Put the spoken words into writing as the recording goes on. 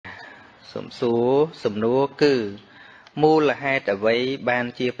សំសួរសំណួរគឺមូលហេតុអ្វីបាន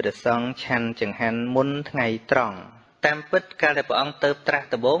ជាព្រះសង្ឃឆាន់ចង្ហាន់មុនថ្ងៃត្រង់តាមពិតកាលដែលព្រះអង្គទៅត្រាស់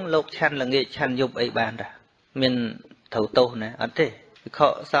ដំបូងលោកឆាន់ល្ងាចឆាន់យប់អីបានដែរមានត្រូវទោសណាអត់ទេវិខ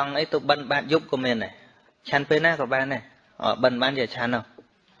សង្ឃអីទៅបិណ្ឌបាតយប់ក៏មានដែរឆាន់ពេលណាក៏បានដែរបិណ្ឌបានជាឆាន់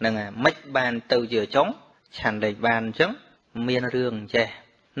ហ្នឹងហើយមិនបានទៅជាចុងឆាន់លេខបានអញ្ចឹងមានរឿងចេះ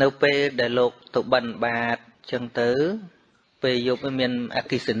នៅពេលដែលលោកទៅបិណ្ឌបាតអញ្ចឹងទៅពេលយប់មានអ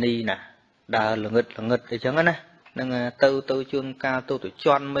គិសនីណាដើរល្ងឹតអីចឹងណានឹងទៅជួនកាលទៅជ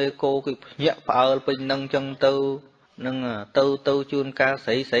ន់មេគោគឺភ្ញាក់ផ្អើលពេញនឹងចឹងទៅនឹងទៅជួនកាលស្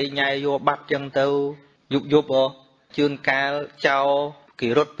រីញ៉ែយកបាត់ចឹងទៅយប់ជួនកាលចោគេ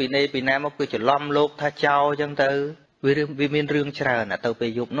រត់ពីណាមកគឺច្រឡំលោកថាចោចឹងទៅវាមានរឿងច្រើនទៅពេ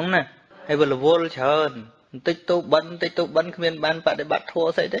លយប់ហ្នឹងណាហើយវារវល់ច្រើនបន្តិចទៅបិណ្ឌគ្មានបានបដិបត្តិធ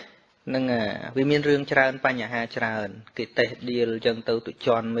ម៌ស្អីទេនឹងវាមានរឿងច្រើនបញ្ហាច្រើនគេតេះដៀលចឹងទៅជ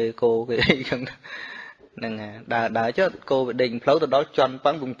ន់មេគោគេអីចឹងនឹងដើរចុះគោវាដេញផ្លូវទៅដល់ជន់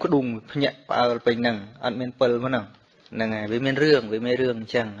ប៉ឹងវាក្ដុងភ្ញាក់ផ្អើលពេញហ្នឹងអត់មានពិលហ្នឹងហ្នឹងហើយវាមានរឿងអ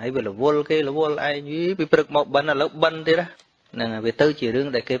ញ្ចឹងហើយវារវល់គេរវល់ឯងពីព្រឹកមកបិណ្ឌឥឡូវបិណ្ឌទៀតហ្នឹងហើយវាទៅជារឿង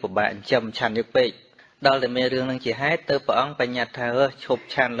ដែលគេពិបាកចិញ្ចឹមឆាន់យកពេកដល់តែមានរឿងហ្នឹងជាហេតុទៅព្រះអង្គបញ្ញត្តិថាឈប់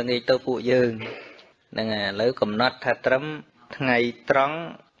ឆាន់ល្ងាចទៅពួកយើងហ្នឹងហើយឥឡូវកំណត់ថាត្រឹមថ្ងៃត្រង់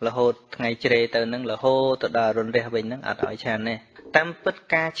រហូតថ្ងៃជ្រេទៅហ្នឹងរហូតទៅដល់រុនរះវិញហ្នឹងអត់ឲ្យឆាន់ទេតាមពិត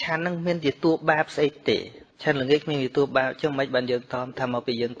ការឆាន់ហ្នឹងមានជាតួបាបស្អីទេឆាន់ល្ងាចមានជាតួបាបចឹងមិនបានយើងតមថាមក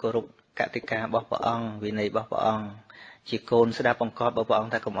ពីយើងគោរពកតិការបស់ព្រះអង្គវិន័យរបស់ព្រះអង្គជាកូនស្ដាប់បង្គាប់របស់ព្រះអង្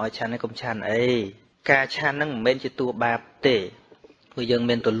គថាកុំឲ្យឆាន់នេះកុំឆាន់អីការឆាន់ហ្នឹងមិនមែនជាតួបាបទេព្រោះយើង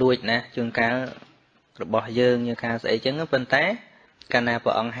មានទលួចណាជួនកាលរបស់យើងnhưការស្អីចឹងប៉ុន្តែកាលណាព្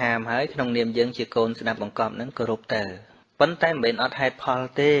រះអង្គហាមហើយក្នុងនាមយើងជាកូនស្ដាប់បង្គាប់ហ្នឹងគោរពទៅប៉ុន្តែមិនមែនអត់ហេតុផល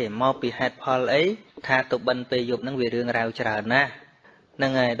ទេមកពីហេតុផលអីថាទៅបិណ្ឌពេលយប់ហ្នឹងវារឿងរ៉ាវច្រើនណាស់ហ្នឹ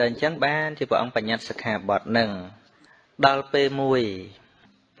ងហើយដល់អញ្ចឹងបានជាព្រះអង្គបញ្ញត្តិសិក្ខាបទហ្នឹងដល់ពេលមួយ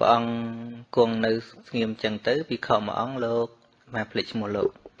ព្រះអង្គគង់នៅស្ងៀមចឹងទៅភិក្ខុមួយអង្គលោកមកភ្លេចឈ្មោះ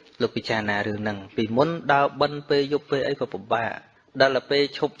លោកពិចារណារឿងហ្នឹងពីមុនដើរបិណ្ឌពេលយប់ពេលអីក៏ពិបាកដល់ទៅពេល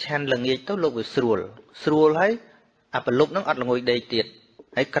ឈប់ឆាន់ល្ងាចទៅលោកវាស្រួលហើយអាប្រលប់ហ្នឹងអត់ល្ងុយដេកទៀត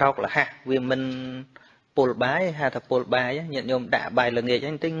ហើយក្រោកលះវាមិនពុលបាយហៅថាពុលបាយញាតិញោមដាក់បាយល្ងាចហ្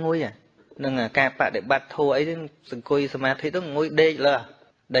នឹងតិចងុយនឹងការបដិបត្តិធម៌អីហ្នឹងសង្គយសមាធិទៅងុយដេកលើ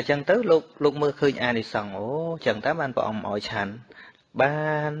ដល់ចឹងទៅលោកមើលឃើញអានិសង្ឃអូចឹងតើបានព្រះអង្គឲ្យឆាន់បា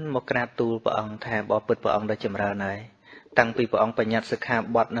នមកក្រាបទូលព្រះអង្គថាបបពុតព្រះអង្គដ៏ចម្រើនហើយតាំងពីព្រះអង្គបញ្ញត្តិសិក្ខា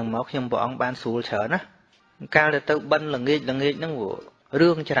បទហ្នឹងមកខ្ញុំព្រះអង្គបានស្រួលច្រើនណាកាលទៅបិណ្ឌល្ងាចហ្នឹងរឿ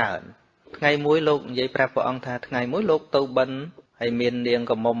ងច្រើនថ្ងៃមួយលោកនិយាយប្រាប់ព្រះអង្គថាថ្ងៃមួយលោកទៅបិណ្ឌហើយមាននាង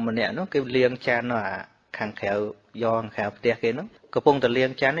កមុំម្នាក់នោះគេលាងចាននៅខាងក្រៅយ៉ាងក្រៅផ្ទះគេនោះកំពុងតែលា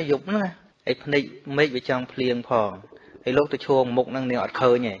ងចានយប់ហ្នឹងណាហើយភ្នែកមេឃវាចង់ភ្លៀងផងហើយលោកទៅឈរមុខហ្នឹងនាងអត់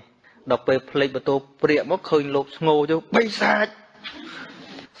ឃើញទេដល់ពេលភ្លេចបន្ទោព្រាកមកឃើញលោកស្ងោទៅបីសាច់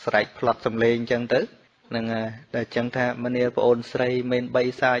ស្រែកផ្លត់សំលេងអញ្ចឹងទៅហ្នឹងតែអញ្ចឹងថាមនាលប្អូនស្រីមិនបី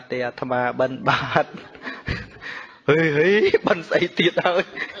សាច់ទេអាត្មាបិណ្ឌបាតហេបិណ្ឌស្អីទៀតហើយ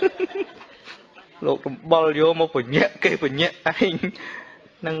លោកដំបល់យកមកបញ្ញាក់គេបញ្ញាក់ឯង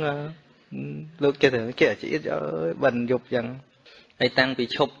ហ្នឹងលោកចេះតែគេអាជីតអើយបិណ្ឌយប់ចឹងហើយតាំងពី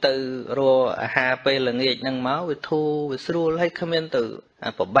ឈប់ទៅរកអាហារពេលល្ងាចហ្នឹងមកវាធូរវាស្រួលហើយគ្មានទៅ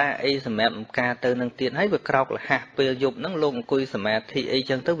ពិបាកអីសម្រាប់ការទៅនឹងទៀតហើយវាក្រោកលះពេលយប់ហ្នឹងលោកអង្គុយសមាធិអី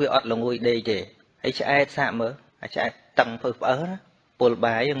ចឹងទៅវាអត់ល្ងួយដេកទេហើយឆ្អែតសាកមើលឆ្អែតតឹងភើផ្អើណាពុល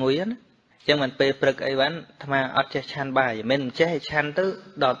បាយងុយណាចឹងមិនពេលព្រឹកអីបានអាត្មាអត់ចេះឆាន់បាយមិនចេះឲ្យឆាន់ទៅ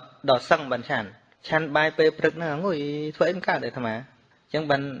ដល់សឹងបានឆាន់បាយពេលព្រឹកហ្នឹងងុយធ្វើអីមិនកើតទេអាត្មាចឹង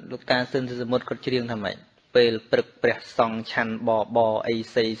បានលោកតាស៊ិនសមុទ្រគាត់ច្រៀងថាម៉េចពេលព្រឹកព្រះសង្ឃឆាន់បអី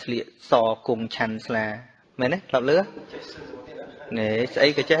សីស្លៀកសគង់ឆាន់ស្លាមែនទេធ្លាប់លឺនេះស្អី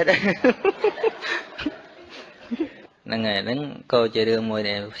ក៏ចេះដែរហ្នឹងហើយហ្នឹងក៏ជារឿងមួយ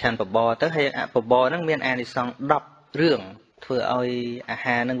ដែរឆាន់បទៅហើយបហ្នឹងមានអានិសង្ឃ10រឿងធ្វើឲ្យអា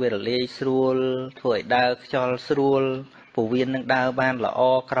ហារនឹងវារលាយស្រួលធ្វើឲ្យដើរខ្យល់ស្រួលពោះវៀននឹងដើរបានល្អ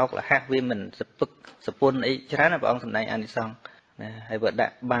ក្រោកលះវាមិនសពឹកសពុនអីច្រើនណាព្រះអង្គសម្ដែងអានិសង្ឃណាហើយបើដា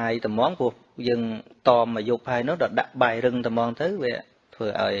ក់បាយត្មងព្រោះយើងតមមកយប់ហើយនោះដល់ដាក់បាយរឹងត្មងទៅវាធ្វើ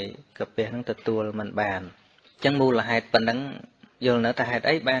ឲ្យកាពះនឹងទទួលមិនបានអញ្ចឹងមូលហេតុប៉ុណ្ណឹងយល់នៅតែហេតុ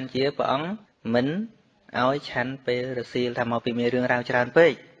អីបានជាព្រះអង្គមិនឲ្យឆាន់ពេលរសៀលថាមកពីមានរឿងរ៉ាវច្រើនពេ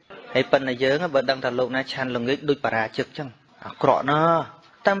កហើយប៉ុន្តែយើងបើដឹងថាលោកណាឆាន់ល្ងាចដូចបរាជិកអញ្ចឹងអាក្រក់ណាស់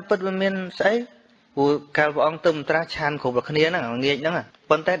តាមពិតវាមានស្អីព្រោះកាលព្រះអង្គទៅមត្រាឆាន់គ្រប់គ្នាហ្នឹងល្ងាចហ្នឹង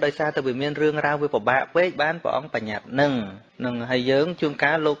ប៉ុន្តែដោយសារតែវាមានរឿងរ៉ាវវាពិបាកពេកបានព្រះអង្គបញ្ញត្តិនឹងហើយយើងជួន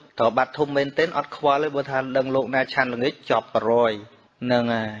កាលលោកត្រូវបាត់ធំមែនទែនអត់ខ្វល់ទេបើថាដឹងលោកណាឆាន់ល្ងាចជាប់100ហ្នឹង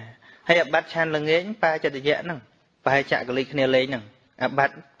ហើយអាបាត់ឆាន់ល្ងាចប៉ាចិត្តយៈហ្នឹងប្រហែលចាក់កលិចគ្នាលេងហ្នឹង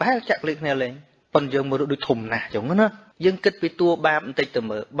bát bá chặt lên này lên phần dương một đôi thùng nè giống nó dương kết với tua ba một tịch từ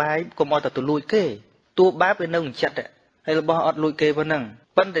mở bái có mọi tờ lùi kê tua ba bên nông chặt ạ hay là bỏ ọt lùi kê vào nâng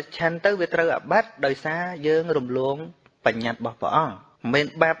vẫn để chăn tới về trâu bát đời xa dương rùm luông bánh nhạt bỏ bỏ men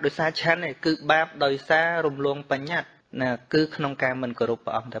báp đời xa chăn này cứ báp đời xa rùm luông bánh nhạt nè cứ không ca mình có rụp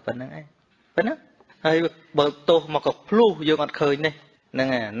bỏ thà phần nâng ấy phần đó hay bờ tô mà có plu dương ọt khơi này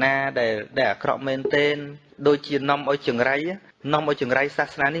nâng à na để cọ men tên đôi chiên nong ở trường ray á nong ở trường ray sát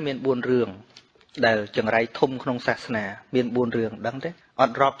na ní miền buồn rường để trường ray thum không sát na miền buồn rường đắng thế ọt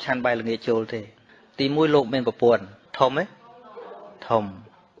rọp chăn bay là nghề trôi thế tí mũi lộn men của buồn thom ấy thom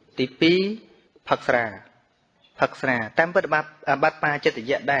tí pí phật sra tam bất bát pa chết thì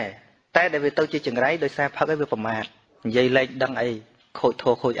dễ đây tay để về tôi chơi trường ray đôi xa phật ấy về phẩm mát dây lên đăng ấy khôi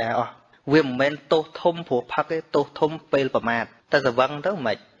thô khôi áo vì một men tô thom của phật ấy tô thom pel phẩm mát ta giờ vâng đó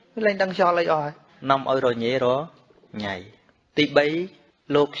mày lên đăng cho lấy rồi năm ơi rồi nhé đó nhảy tí bấy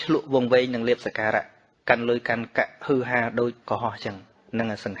lục lụ vùng vây nâng liệp sạc ra căn lưới căn cả hư ha đôi có họ chẳng nâng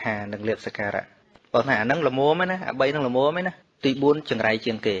là sừng hà nâng liệp sạc ra còn hà nâng là múa mấy nè bấy nâng là múa mấy nè tí buôn chừng ray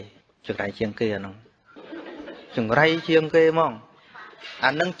chiêng kề nâng chừng ray chiêng kề mong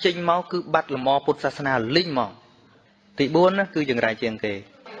nâng chinh máu cứ bắt là mò put sasana linh mong tí buôn cứ chừng ray chiêng kề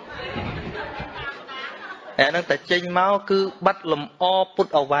nâng ta chinh máu cứ bắt lầm o put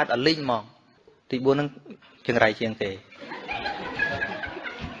ở vạt ở linh mong tí buôn nâng chừng ray chiêng kề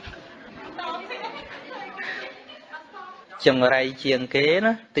chừng ray chiêng kế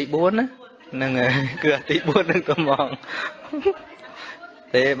nó tí buôn á nâng cửa tí buôn nâng có mong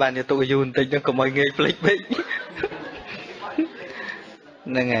thế bạn cho tôi dùn tình nó có mọi người flick bích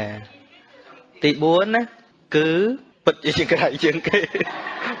nâng tí buôn á cứ bật chừng ray chiêng kế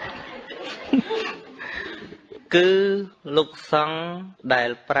cứ lục xong đại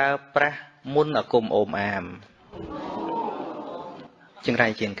pra muôn ở cùng ôm àm chừng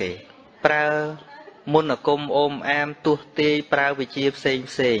ray chiêng kế pra muôn ở cùng ôm àm tuột tê pra vị chia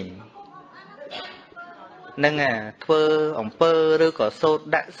xên nâng thơ ổng pơ rồi có sốt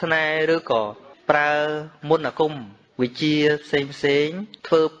đạn snai rồi có pra muôn ở cùng vị chia xên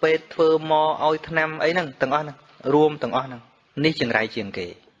thơ pet thơ mò oi năm ấy nâng từng on nâng rùm từng on nâng ní chừng ray chiêng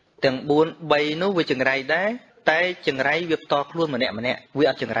kế từng buôn bay nó với chừng ray đấy tay chừng ray việc to luôn mà nè vì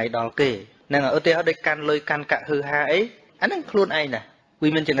ở chừng ray đó kê nâng ở đây họ đây can lơi can cả hư ha ấy anh nâng luôn ai nè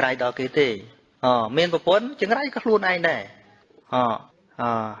vì mình chừng ray đó kê tê miền bắc bốn chừng ray các luôn ai nè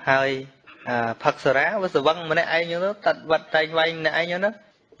hơi phật sra với sự vâng mà nè ai như nó tật vật tranh vanh nè ai như nó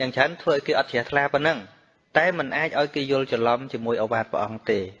chẳng chắn thôi cái ở trẻ thla bên nâng tay mình ai ở cái vô cho lắm chỉ mùi ảo bát vào ông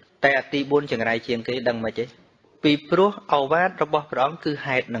tề tay ti buôn chừng ray chiêng cái đằng mà chứ vì pro ảo bát rồi bỏ đó cứ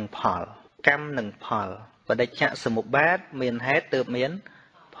hạt nâng phal cam nâng phal và đây chạm sự một bát miền hết từ miền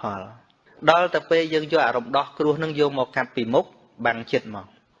phal đó tập pe dân cho rộng đỏ cua nâng vô một cặp bị mốc bằng chết mà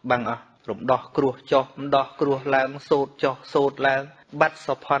bằng rộng đỏ cua lang sốt cho sốt lang bắt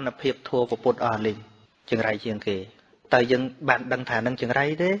sập hoàn là hiệp thua của bột linh chừng ray chiêng kề tại dân bạn đăng thả nâng chừng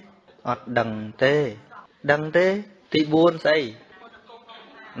ray thế đằng tê thì buôn say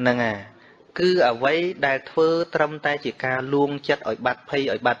nâng cứ ở vậy đại thơ trâm tay chỉ ca luôn chất ở bát phay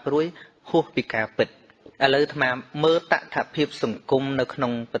ở bát ruồi hú bị cà bịch lời tham mơ tạ tháp hiệp sủng cung nơiក្នុ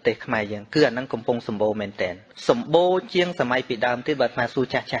ងប្រទេសខ្មែរយើងគឺអានឹងកំពុងសម្បូរមែនតែនសម្បូរជាងសម័យពីដើមទៀតបើថាស៊ូ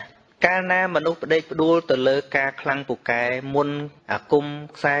ចាស់កាលណាមនុស្សប្តេជ្ញាផ្ដួលទៅលើការខ្លាំងពូកែមុនអាគម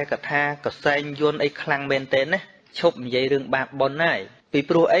ខ្សែកថាកសែងយន្តអីខ្លាំងមែនតែនណាឈប់និយាយរឿងបាបបុណ្យហើយពី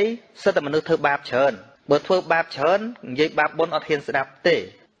ព្រោះអីសិតតែមនុស្សធ្វើបាបច្រើនបើធ្វើបាបច្រើននិយាយបាបបុណ្យអត់ហ៊ានស្ដាប់ទេ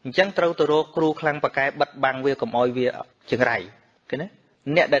អញ្ចឹងត្រូវទៅរកគ្រូខ្លាំងពូកែបិទបាំងវាកុំឲ្យវាចង្រៃឃើញទេ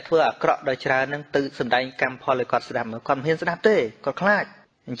អ្នកដែលធ្វើអាក្រក់ដោយច្រើននឹងទៅសម្ដែងកម្មផលឲ្យគាត់ស្ដាប់គាត់មិនហ៊ានស្ដាប់ទេគាត់ខ្លាច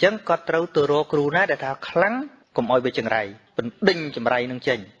អញ្ចឹងគាត់ត្រូវទៅរកគ្រូណាដែលថាខ្លាំងកុំឲ្យវាចង្រៃបណ្ដេញចម្រៃនឹង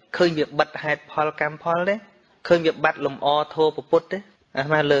ចេញឃើញវាបិទហេតុផលកម្មផលទេឃើញវាបាត់លំអធោពុទ្ធទេអា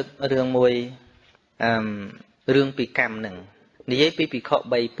ត្មាលើករឿងមួយរឿងពីកម្មនឹងនិយាយពីភិក្ខុ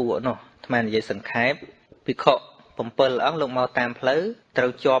3ពួកនោះអាត្មានិយាយសង្ខេបភិក្ខុ7អង្គលោកមកតាមផ្លូវត្រូ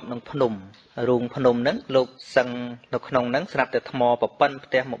វជាប់នឹងភ្នំរូងភ្នំហ្នឹងលោកសឹងនៅក្នុងហ្នឹងស្រាប់តែថ្មប្រប៉ិនផ្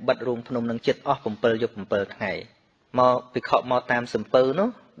ទះមកបិទរូងភ្នំហ្នឹងចិត្តអស់7យប់7ថ្ងៃមកភិក្ខុមកតាមសំពៅនោះ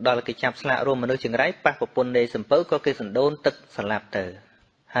ដល់គេចាប់ស្លាករួមមនុស្សចង្រៃប៉ះប្រពន្ធនៃសំពៅក៏គេសណ្ដូនទឹកស្លាប់ទៅ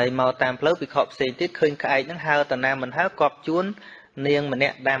ហើយមកតាមផ្លូវភិក្ខុផ្សេងទៀតឃើញក្អែកហ្នឹងហើតាណាមិនហើកប់ជួននាងម្នា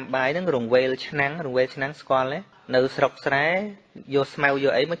ក់ដាំបាយហ្នឹងរង្វេលឆ្នាំងស្គាល់ទេនៅស្រុកស្រែយកស្មៅយ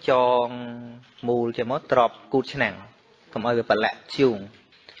កអីមកចងមូលចេះមកទ្របគូតឆ្នាំងកុំឲ្យវាប្រឡាក់ឈូង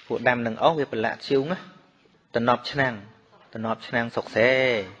ពួកដាំនឹងអស់វាប្រឡាក់ឈូងណាតំណប់ឆ្នាំងសុកសេ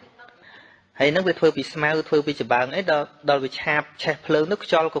ហើយនឹងវាធ្វើពីស្មៅធ្វើពីច្បើងអីដល់វាឆាបឆេះភ្លើងនោះខ្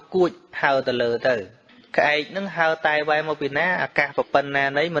យល់ក៏គួចហើទៅលើទៅ cái nâng hao tai vai một bên na cả một phần na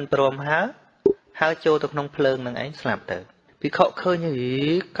đấy mình prom hao châu từ nông phơn nâng ấy làm từ vì họ khơi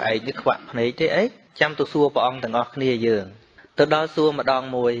như cái như các bạn thấy thế ấy chăm tôi xua bọn ông từng ngọc nia giường từ đó xua mà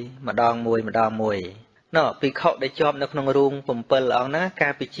đòn mùi nó vì họ để cho nó nông ruộng phẩm pờ ông nó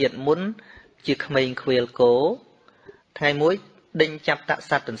ca bị chuyện muốn chỉ mình khuyên cố ngày muối đinh chập tạ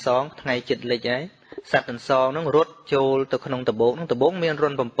sát tần song ngày chật lịch ấy sát tần song nó rút châu từ nông từ bốn miền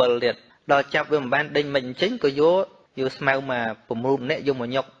run phẩm pờ liệt đòi chập với một ban đinh mình chính của vô smile mà phẩm run nè dùng một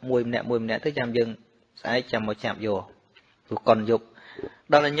nhọc mùi nè tới chạm dừng sai chạm một chạm vô còn dục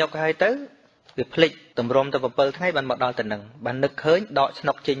đó là nhọc hai tới việc phịch tầm rôm tầm bờ thay bàn một đo tận nằng bàn nực khơi đọ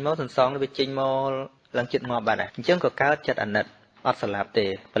nọc trình máu thần song với trình máu lần chuyện ngọt bà này chân có cao chất ảnh nật ọt sờ lạp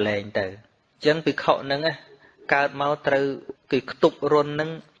tề bờ lên từ chân bị khọ nâng á cao máu từ cái tục rôn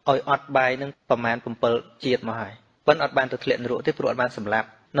nâng oi ọt bài nâng phẩm màn phẩm bờ chiết mà hỏi vẫn ọt bàn từ thiện rượu tiếp rượu bàn sầm lạp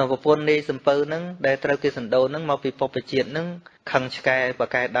nó vào phun đi sầm bờ nâng để từ cái sần đầu nâng mau bị pop chiết nâng khăng sky và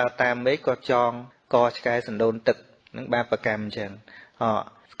cái đào tam mấy có tròn co sky sần đầu tực nâng ba bậc cam chẳng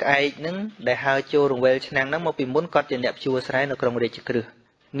họ cái nâng để hai châu rồng về năng nâng một bị muốn cọt tiền đẹp chua sái nó còn một đề chữ cứ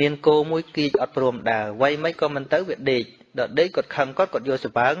miền cô mũi kỳ ọt prom đà quay mấy con mình tới việt đề đợt đấy cọt khăng cọt vô sờ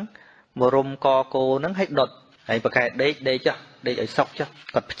bán một rôm co cô nâng hết đột ấy bậc cái đấy cho để ở sọc cho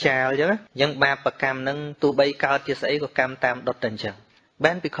cọt chào chứ nhưng ba bậc cam nâng tu bay cao chia sẻ của cam tam đột tình chẳng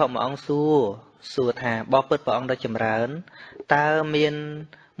bán bị không mà ông xua thà bao bớt vào ông đã chầm rán ta miền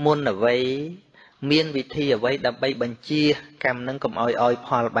muôn ở vậy miền vị thi ở vậy đập bay bằng chia cam nâng cầm oi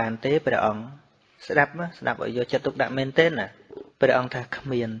phò bàn tế bây giờ ông sẽ đạp ở vô chất tục đạm men tên nè bây giờ ông thà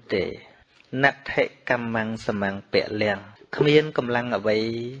miền tệ nát hệ cam mang sầm mang bẹ lèng miền cầm lăng ở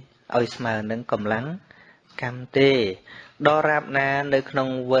vậy oi smờ nâng cầm lăng cam tê đo rạp na nơi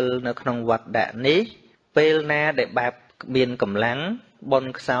khung vân nơi khung vật đạn ní pel na để bạp miền cầm lăng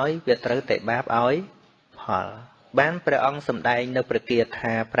bon sói việt tới tệ bạp ói họ bán bây giờ ông sầm đai nơi bờ kia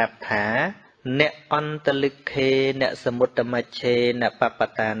thà bạp thả nè on tơ lực khê nè sầm mút tơ ma chê nè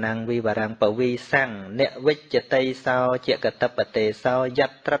papata năng vi bà rang bảo vi sang nè vích chệ tây sao chệ cả tập tề sao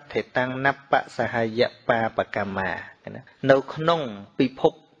dắt trắc thể tăng nắp bạ sa hai dạ pa bạc cà mà nấu nông bị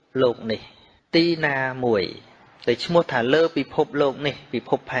phúc lục này ti na mùi để mua thả lơ bị phúc lục này bị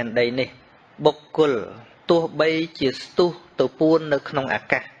phúc hàn đây này bốc cùl tua bay chỉ tu tu buôn nấu nông ác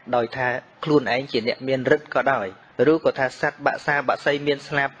cả đòi tha khuôn anh chỉ nè miền rất có đòi rú có tha sát bạ sa bạ xây miên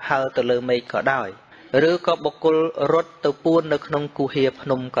slap hao từ lơ mây có đòi rú có bọc cul rốt từ buôn nơi nông cu hiệp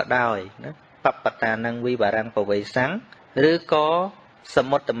nông có đòi papata năng vi bà rang bảo vệ sáng rú có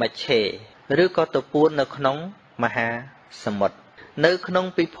samot từ mạch chè rú có từ buôn nơi nông maha samot nơi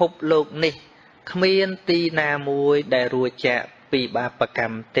nông bị phúc lục nè khmiên ti na mùi đại rùa chạ bị ba bạc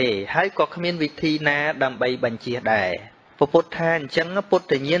cam tê hay có khmiên vị thi na đầm bay bành chia đài Phật than chẳng Phật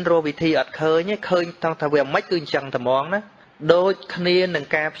tự nhiên rồi vì thi ắt khơi nhé khơi trong thà về mấy cứ chẳng thầm món đó đôi khi nâng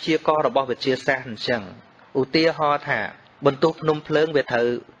ca chia co rồi bao việc chia xa chẳng ưu tiên ho thả bần tu nôm phơn về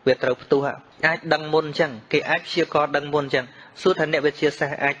thử về thử tu hạ ai đăng môn chẳng cái ai chia co đăng môn chẳng suốt thành này về chia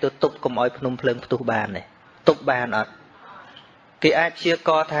xa ai tôi tục cùng ai nôm phơn tu bàn này tục bàn ắt cái ai chia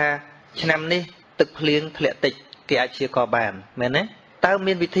co thà năm đi tự liên lệ tịch cái ai chia co bàn mày đấy tao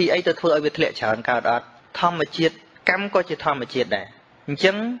miên vị thi ấy tôi thưa ở việc lệ chọn cao ắt thom mà chia cam có chỉ thom mà chết đấy,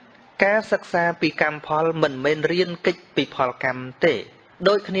 chẳng cá sắc xa bị cam phò mình men riêng kích bị phò cam tệ,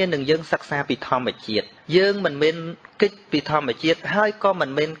 đôi khi đừng dương sắc xa bị thom mà chết, dương mình men kích bị thom mà chết, hai con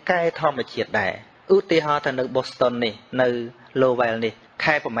mình men cay thom mà chết đấy, ưu tiên họ thành ở Boston này, nơi Lowell này,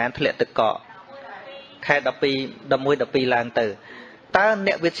 khai của màn thề tự cọ, khai đập pi làng từ, ta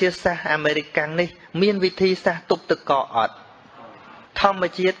nẹo Việt chia xa American này, miền Việt thi xa tục tự cọ ọt, thom mà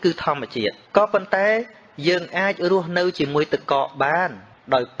chết cứ thom mà chết, có vấn đề dương ai ruột nơi chỉ mùi tự cọ bàn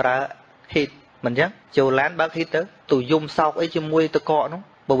đòi pra hít mình nhá chiều lán bác hít tới tụi dùng sau ấy chỉ mùi tự cọ nó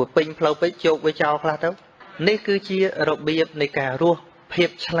bộ bực pin phơi với chụp với chào khla tới này cứ chia rộng biệt này cả ruột hiệp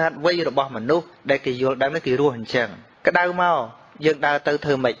chlat vây rồi bỏ mình nô đây kỳ vô đang cái kỳ ruột hình chẳng cái đau mau dương đau từ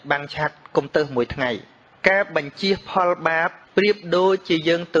thờ mệt băng chặt công tơ mỗi ngày các bệnh chia phol báp priệp đôi chỉ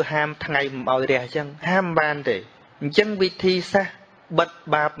dương từ ham ngày mỏi rẻ chẳng ham ban để chân vị thi xa bật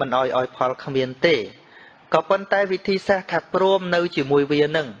bạp mình oi phol không yên tệ có vấn tay vị thi xa khắp rôm nơi chỉ mùi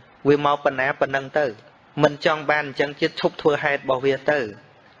viên nâng vì mau bần á bần nâng tử mình trong bàn chẳng chết chúc thua hạt bảo viên tử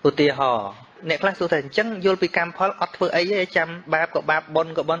ưu tiên họ nè class số thành chẳng vô bị cam phó ọt vừa ấy chăm bạp có bạp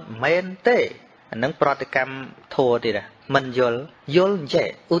bon men tê nâng prot cam thua thì nè mình vô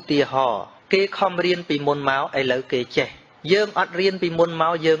trẻ ưu tiên họ kê không riêng bị môn máu ấy lỡ kê trẻ dương ọt riêng bị môn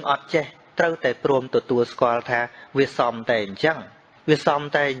máu dương ọt trẻ trâu tại prom tụi tua squal tha việc xòm tèn chẳng វាសំ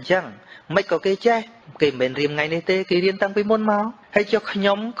តែអញ្ចឹងមិនក៏គេចេះគេមិនមែនរៀនថ្ងៃនេះទេគេរៀនតាំងពីមុនមកហើយចុះខ្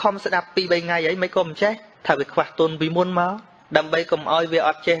ញុំខំស្ដាប់2 3ថ្ងៃអីមិនក៏មិនចេះថាវាខ្វះទុនពីមុនមកដើម្បីកុំឲ្យវាអ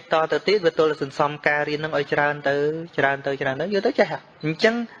ត់ចេះតទៅទៀតវាទល់សន្សំការរៀននឹងឲ្យច្រើនទៅយកទៅចេះអញ្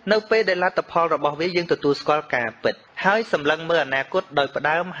ចឹងនៅពេលដែលលទ្ធផលរបស់វាយើងទទួលស្គាល់ការពិតហើយសម្លឹងមើលអនាគតដោយផ្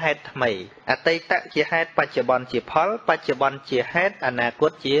ដើមហេតុថ្មីអតីតជាហេតុបច្ចុប្បន្នជាផលបច្ចុប្បន្នជាហេតុអនាគ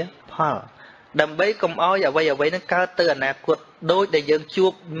តជាផលដើម្បីកុំឲ្យអ្វីនឹងកើតទៅអនាគតដូចដែលយើងជួ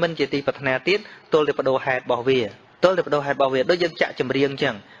បមិនជាទីប្រាថ្នាទៀតទល់តែបដូរហេតុរបស់វាដូចយើងចាក់ចម្រៀងអញ្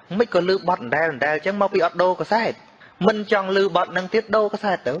ចឹងមិនក៏លឺបត់អណ្ដែលអញ្ចឹងមកពីអត់ដូរកសែតមិនចង់លឺបត់នឹងទៀតដូរក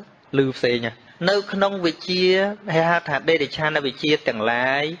សែតទៅលឺផ្សេងនៅក្នុងវិជាហៅថាដេតិឆានវិជាទាំង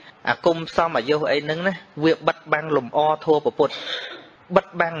ឡាយអាគុំសំអាយុអីហ្នឹងណាវាបិទបាំងលំអធัวពុទ្ធបិទ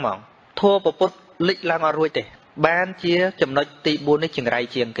បាំងហ្មងធัวពុទ្ធលិចឡើងអត់រួចទេបានជាចំណុចទី4នេះចង្រៃ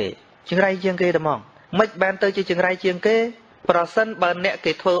ជាងគេតែហ្មងមិនបានទៅជាចង្រៃជាងគេប្រសិនបើអ្នក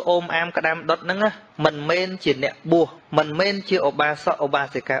គេធ្វើអូមអាមក្តាមដុតហ្នឹងណាមិនមែនជាអ្នកបួសមិនមែនជាឧបាសកឧបា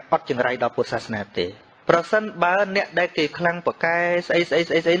សិកាអត់ចង្រៃដល់ពុទ្ធសាសនាទេប្រសិនបើអ្នកដែលគេខ្លាំងប្រកែស្អី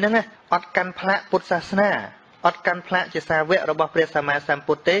ហ្នឹងណាអត់កាន់ផ្លាកពុទ្ធសាសនាអត់កាន់ផ្លាកជាសាវករបស់ព្រះសម្មាសម្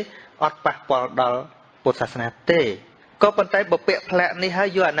ពុទ្ធទេអត់ប៉ះពាល់ដល់ពុទ្ធសាសនាទេក៏ប៉ុន្តែបើពាក់ផ្លាកនេះហើយ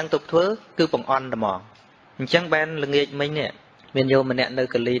យកអានឹងទៅធ្វើគឺបង្អន់តែហ្មងអញ្ចឹងបានល្ងាចមិញនេះមានយោម្នាក់នៅ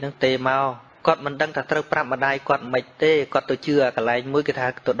កលីហ្នឹងទេមកគាត់មិនដឹងថាត្រូវប្រាប់ម្ដាយគាត់មិនទេគាត់ទៅជឿកន្លែងមួយគេថា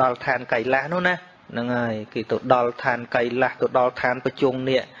ទៅដល់ឋានកៃឡាសនោះណាហ្នឹងហើយគេទៅដល់ឋានកៃឡាសទៅដល់ឋានប្រជុំ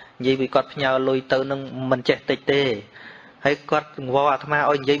នេះនិយាយពីគាត់ផ្ញើលុយទៅនឹងមិនចេះតិចទេហើយគាត់កង្វល់អាត្មា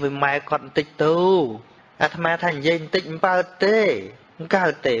ឲ្យនិយាយមួយម៉ែគាត់បន្តិចទៅអាត្មាថានិយាយបន្តិចមិនបើទេមិនកើ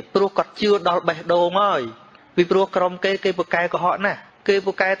តទេព្រោះគាត់ជឿដល់បេះដូងហើយពីព្រោះក្រុមគេពូកែកុហកណាគេ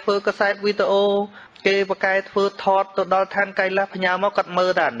ពូកែធ្វើកសែតវីដេអូគេពូកែធ្វើថតទៅដល់ឋានកៃឡាសផ្ញើមកគាត់មើ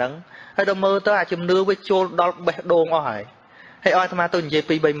លតែអាហ្នឹងហើយដល់មើលទៅអាជំនឿវាចូលដល់បេះដូងអស់ហើយឲ្យអាត្មាទៅនិយាយ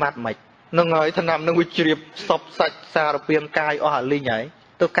2 3ម៉ាត់មិនហ្នឹងហើយថ្នាំនឹងវាជ្រាបសពសាច់សារពាង្គកាយអស់អាលីងហើយ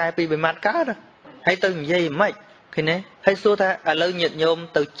ទៅកែ2 3ម៉ាត់កើតហើយទៅនិយាយមិនឃើញទេហើយសួរថាឥឡូវញាតិញោម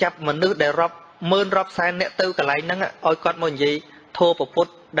ទៅចាប់មនុស្សដែលរាប់ម៉ឺនរាប់សែនអ្នកទៅកន្លែងហ្នឹងឲ្យគាត់មកនិយាយធោប្រពុត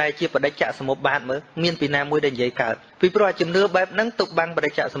ដែលជាបដិច្ចសមុបបាទមើលមានពីណាមួយដែលនិយាយកើតពីព្រោះអាជំនឿបែបហ្នឹងទុកបាំងបដិ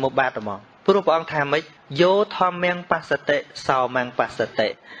ច្ចសមុបបាទហ្មងព្រោះព្រះអង្គថាម៉េចយោធម្មំបស្សតិសោមំបស្សតិ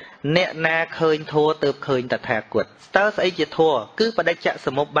អ្នកណាឃើញធัวទៅឃើញតថាគតស្ទើស្អីជាធัวគឺបដិច្ចស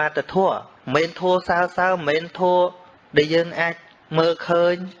មុបបាទធัวមិនធัวសើមិនធัวដែលយើងអាចមើលឃើ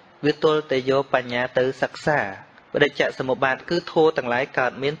ញវាទល់តែយកបញ្ញាទៅសិក្សាបដិច្ចសមុបបាទគឺធัวទាំងឡាយកើ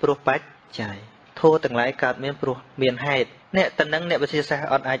តមានព្រោះបច្ច័យធัวទាំងឡាយកើតមានព្រោះមានហេតុអ្នកតនឹងអ្នកវិទ្យាសាស្ត្រ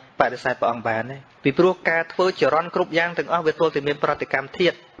អត់អាចបដិសេធព្រះអង្គបានទេពីព្រោះការធ្វើចរន្តគ្រប់យ៉ាងទាំងអស់វាទល់តែមានប្រតិកម្មធា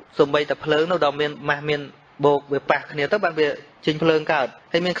តុសូម្បីតែភ្លើងនោះដល់មានម៉ាស់មានបូកវាប៉ះគ្នាទៅបានវាចេញភ្លើងកើត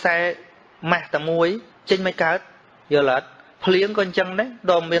ហើយមានខ្សែម៉ាស់តែមួយចេញមិនកើតយល់អត់ភ្លៀងក៏អញ្ចឹងដែរ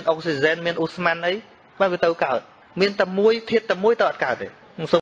ដល់មានអុកស៊ីហ្សែនមានអូស្មန်អីបានវាទៅកើតមានតែមួយធាតុតែមួយទៅអត់កើតទេ